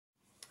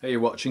Hey, you're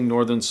watching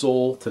Northern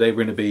Soul. Today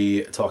we're going to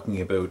be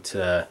talking about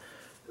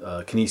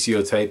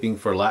Kinesio typing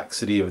for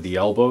laxity of the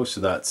elbow.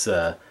 So that's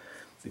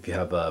if you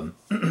have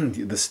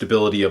the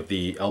stability of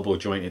the elbow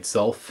joint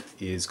itself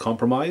is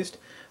compromised.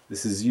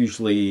 This is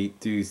usually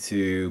due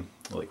to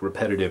like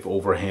repetitive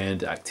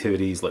overhand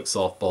activities like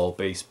softball,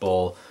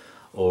 baseball,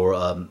 or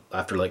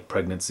after like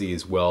pregnancy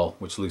as well,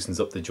 which loosens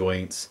up the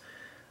joints.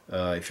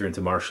 If you're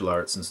into martial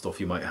arts and stuff,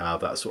 you might have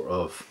that sort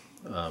of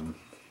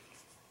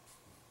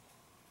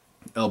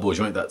elbow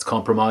joint that's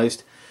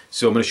compromised.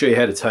 So I'm going to show you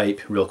how to type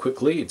real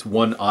quickly. It's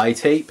one eye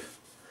tape.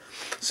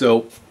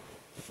 So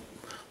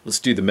let's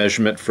do the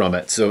measurement from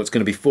it. So it's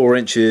going to be 4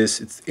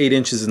 inches. It's 8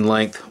 inches in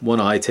length, one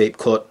eye tape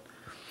cut.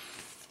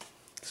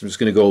 So I'm just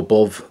going to go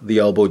above the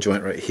elbow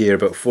joint right here,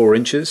 about 4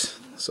 inches.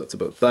 So it's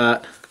about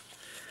that.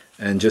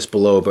 And just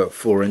below about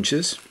 4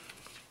 inches.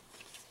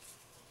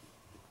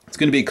 It's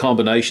going to be a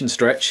combination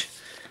stretch.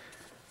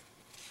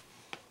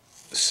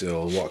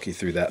 So I'll walk you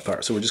through that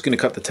part. So we're just going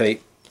to cut the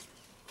tape.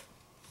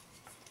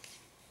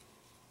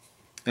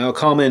 Now, a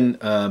common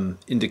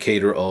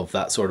indicator of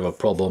that sort of a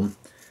problem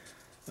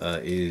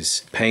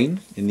is pain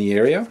in the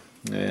area.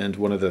 And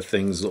one of the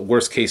things,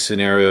 worst case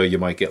scenario, you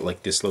might get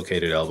like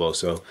dislocated elbow.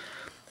 So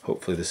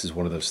hopefully this is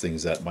one of those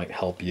things that might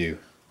help you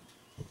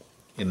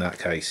in that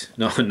case.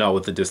 No, not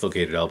with the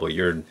dislocated elbow.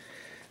 You're in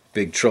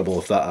big trouble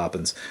if that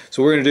happens.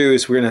 So what we're going to do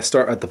is we're going to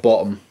start at the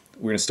bottom.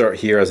 We're going to start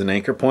here as an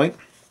anchor point.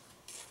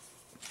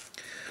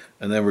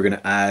 And then we're going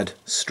to add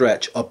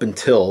stretch up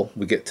until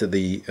we get to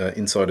the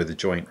inside of the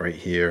joint right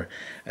here.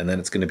 And then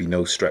it's going to be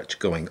no stretch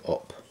going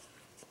up.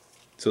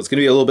 So it's going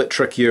to be a little bit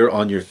trickier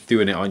on your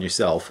doing it on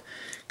yourself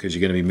because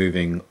you're going to be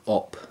moving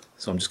up.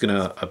 So I'm just going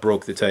to, I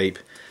broke the tape.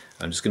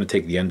 I'm just going to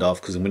take the end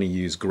off because I'm going to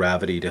use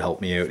gravity to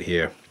help me out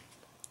here.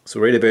 So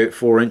right about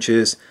 4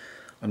 inches,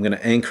 I'm going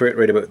to anchor it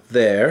right about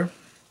there.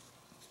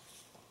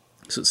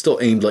 So it's still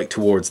aimed like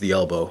towards the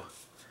elbow.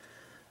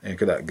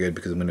 Anchor that good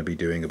because I'm going to be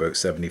doing about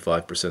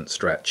 75%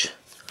 stretch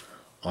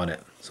on it.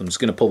 So I'm just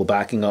going to pull the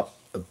backing up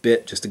a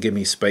bit just to give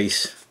me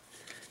space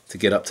to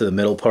get up to the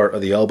middle part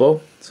of the elbow.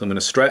 So I'm going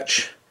to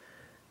stretch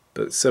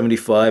about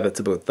 75,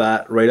 that's about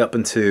that, right up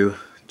into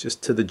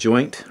just to the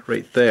joint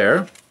right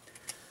there.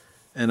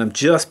 And I'm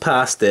just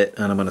past it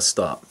and I'm going to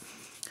stop.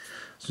 So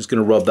I'm just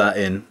going to rub that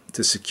in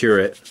to secure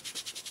it.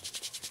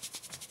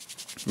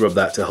 Rub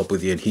that to help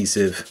with the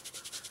adhesive.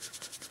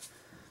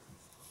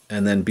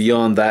 And then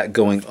beyond that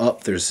going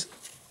up, there's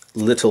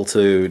little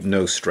to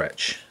no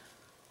stretch.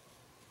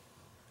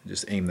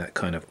 Just aim that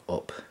kind of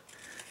up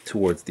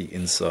towards the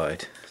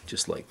inside,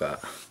 just like that.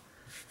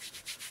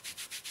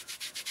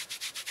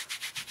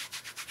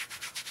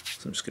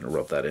 So I'm just going to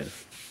rub that in.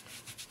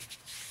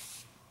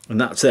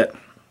 And that's it.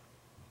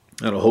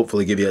 That'll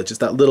hopefully give you just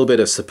that little bit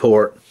of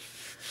support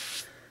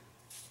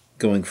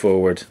going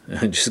forward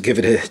and just give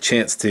it a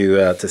chance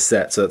to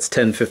set. So it's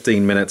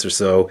 10-15 minutes or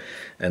so,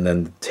 and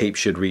then the tape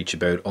should reach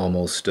about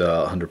almost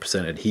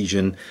 100%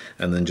 adhesion,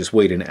 and then just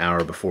wait an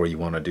hour before you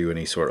want to do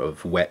any sort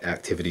of wet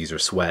activities or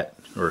sweat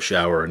or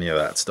shower or any of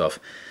that stuff.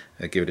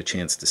 Give it a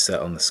chance to set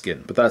on the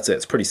skin. But that's it.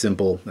 It's pretty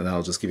simple, and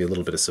that'll just give you a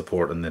little bit of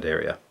support in that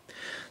area.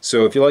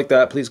 So if you like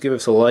that, please give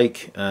us a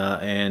like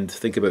and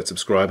think about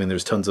subscribing.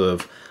 There's tons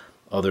of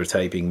other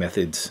typing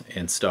methods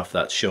and stuff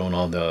that's shown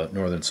on the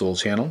Northern Soul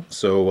channel.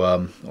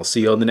 So I'll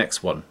see you on the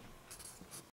next one.